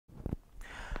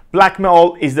Black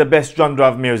metal is the best genre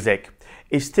of music.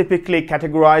 It's typically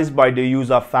categorized by the use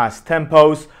of fast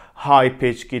tempos,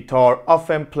 high-pitched guitar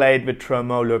often played with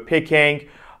tremolo picking,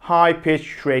 high-pitched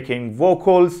shrieking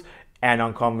vocals, and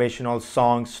unconventional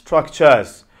song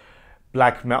structures.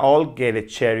 Black metal gets a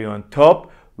cherry on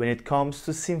top when it comes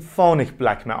to symphonic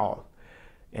black metal.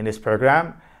 In this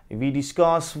program, we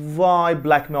discuss why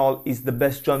black metal is the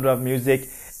best genre of music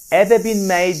ever been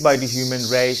made by the human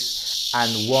race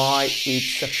and why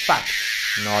it's a fact,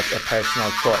 not a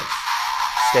personal choice.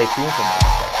 Stay tuned for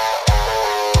more.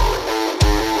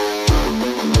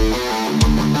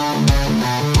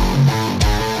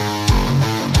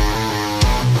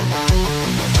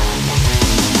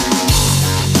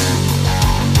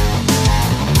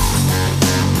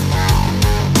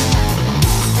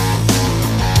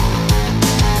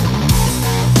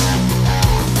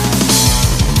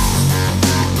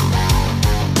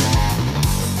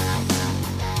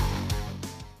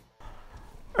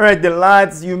 Alright then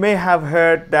lads, you may have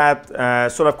heard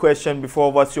that sort of question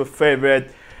before, what's your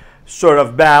favorite sort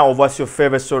of band or what's your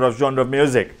favorite sort of genre of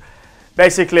music?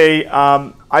 Basically,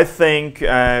 I think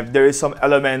there is some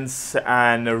elements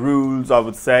and rules, I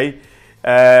would say,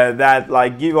 that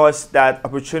like give us that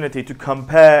opportunity to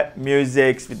compare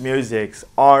musics with musics,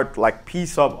 art like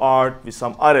piece of art with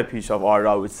some other piece of art,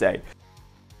 I would say.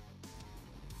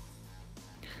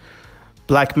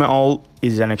 Black metal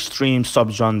is an extreme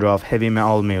subgenre of heavy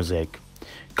metal music.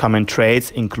 Common traits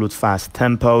include fast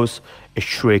tempos, a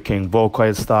shrieking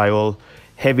vocal style,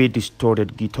 heavy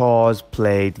distorted guitars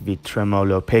played with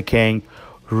tremolo picking,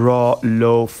 raw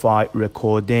lo-fi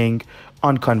recording,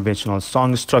 unconventional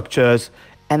song structures,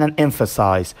 and an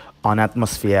emphasis on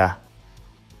atmosphere.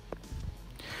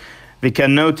 We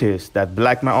can notice that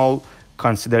black metal,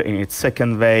 considered in its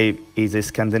second wave, is a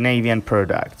Scandinavian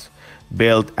product,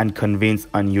 built and convinced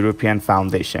on European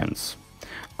foundations.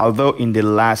 Although in the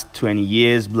last 20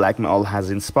 years black metal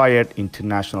has inspired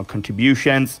international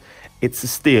contributions, it's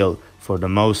still, for the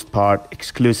most part,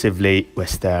 exclusively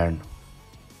Western.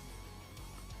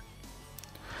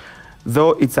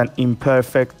 Though it's an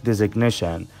imperfect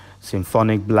designation,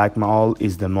 symphonic black metal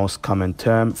is the most common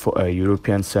term for a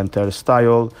European-centered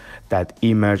style that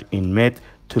emerged in mid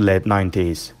to late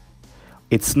 90s.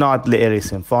 It's not literally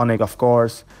symphonic, of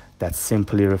course. That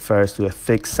simply refers to a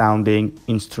thick-sounding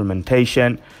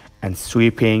instrumentation and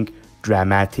sweeping,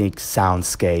 dramatic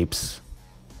soundscapes.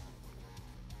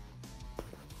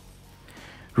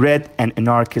 Red and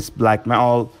anarchist black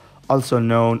metal, also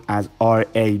known as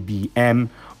RABM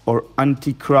or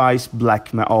Antichrist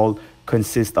black metal,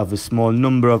 consists of a small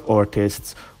number of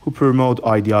artists who promote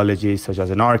ideologies such as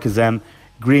anarchism,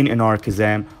 green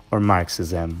anarchism, or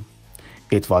Marxism.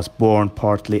 It was born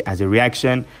partly as a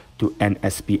reaction to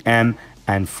NSBM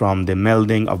and from the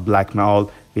melding of black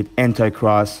metal with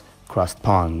anti-crust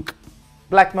punk.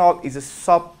 Black metal is a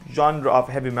subgenre of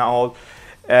heavy metal.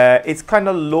 It's kind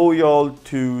of loyal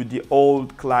to the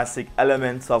old classic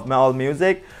elements of metal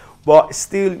music, but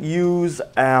still use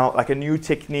like a new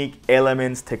technique,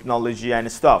 elements, technology,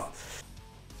 and stuff.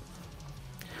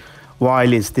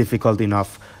 While it's difficult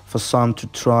enough for some to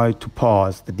try to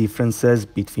parse the differences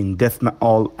between death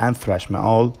metal and thrash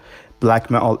metal,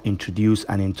 black metal introduced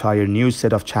an entire new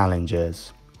set of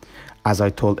challenges. As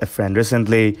I told a friend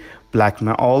recently, black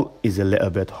metal is a little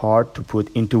bit hard to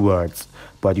put into words,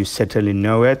 but you certainly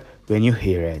know it when you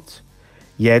hear it.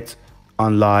 Yet,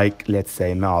 unlike, let's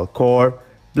say, metalcore,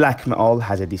 black metal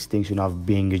has a distinction of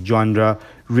being a genre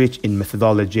rich in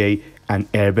methodology and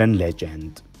urban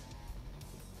legend.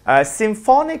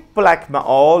 Symphonic black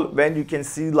metal, when you can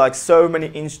see like so many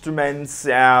instruments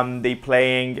they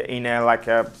playing in like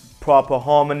a proper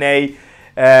harmony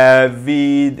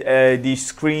with the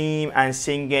scream and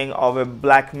singing of a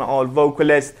black metal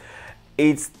vocalist,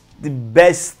 it's the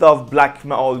best of black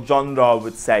metal genre, I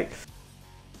would say.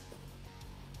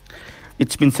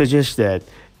 It's been suggested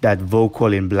that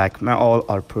vocals in black metal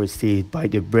are perceived by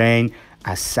the brain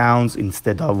as sounds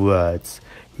instead of words,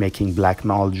 making black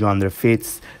metal genre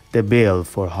fits the bill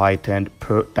for heightened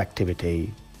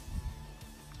productivity.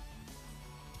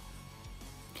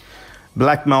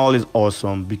 Black metal is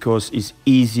awesome because it's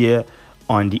easier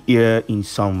on the ear in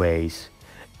some ways.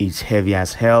 It's heavy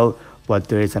as hell, but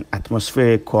there is an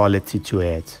atmospheric quality to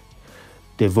it.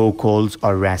 The vocals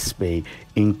are raspy,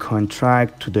 in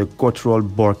contrast to the guttural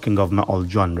barking of metal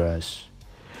genres.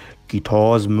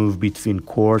 Guitars move between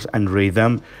chords and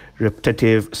rhythm,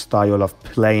 repetitive style of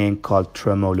playing called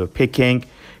tremolo picking,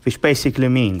 which basically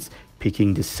means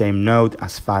picking the same note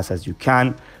as fast as you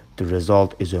can. The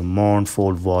result is a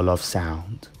mournful wall of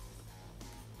sound.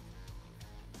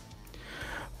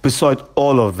 Besides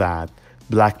all of that,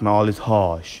 Black metal is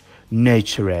harsh,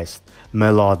 naturist,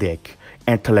 melodic,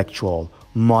 intellectual,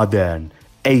 modern,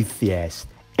 atheist,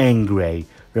 angry,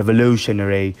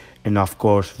 revolutionary, and of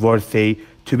course worthy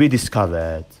to be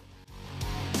discovered.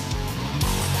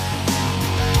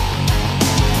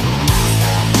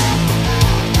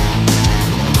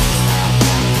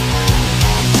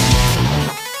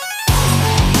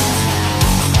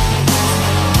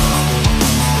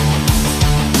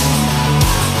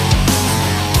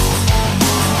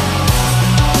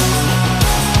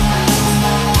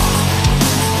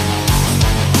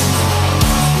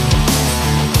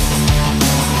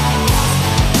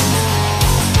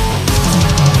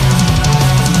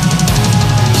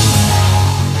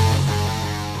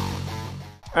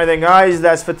 Alright then guys,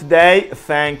 that's for today.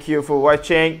 Thank you for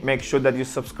watching. Make sure that you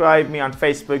subscribe me on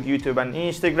Facebook, YouTube and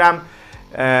Instagram.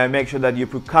 Make sure that you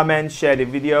put comments, share the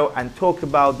video and talk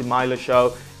about the Milo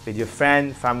Show with your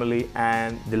friend, family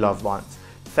and the loved ones.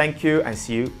 Thank you and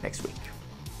see you next week.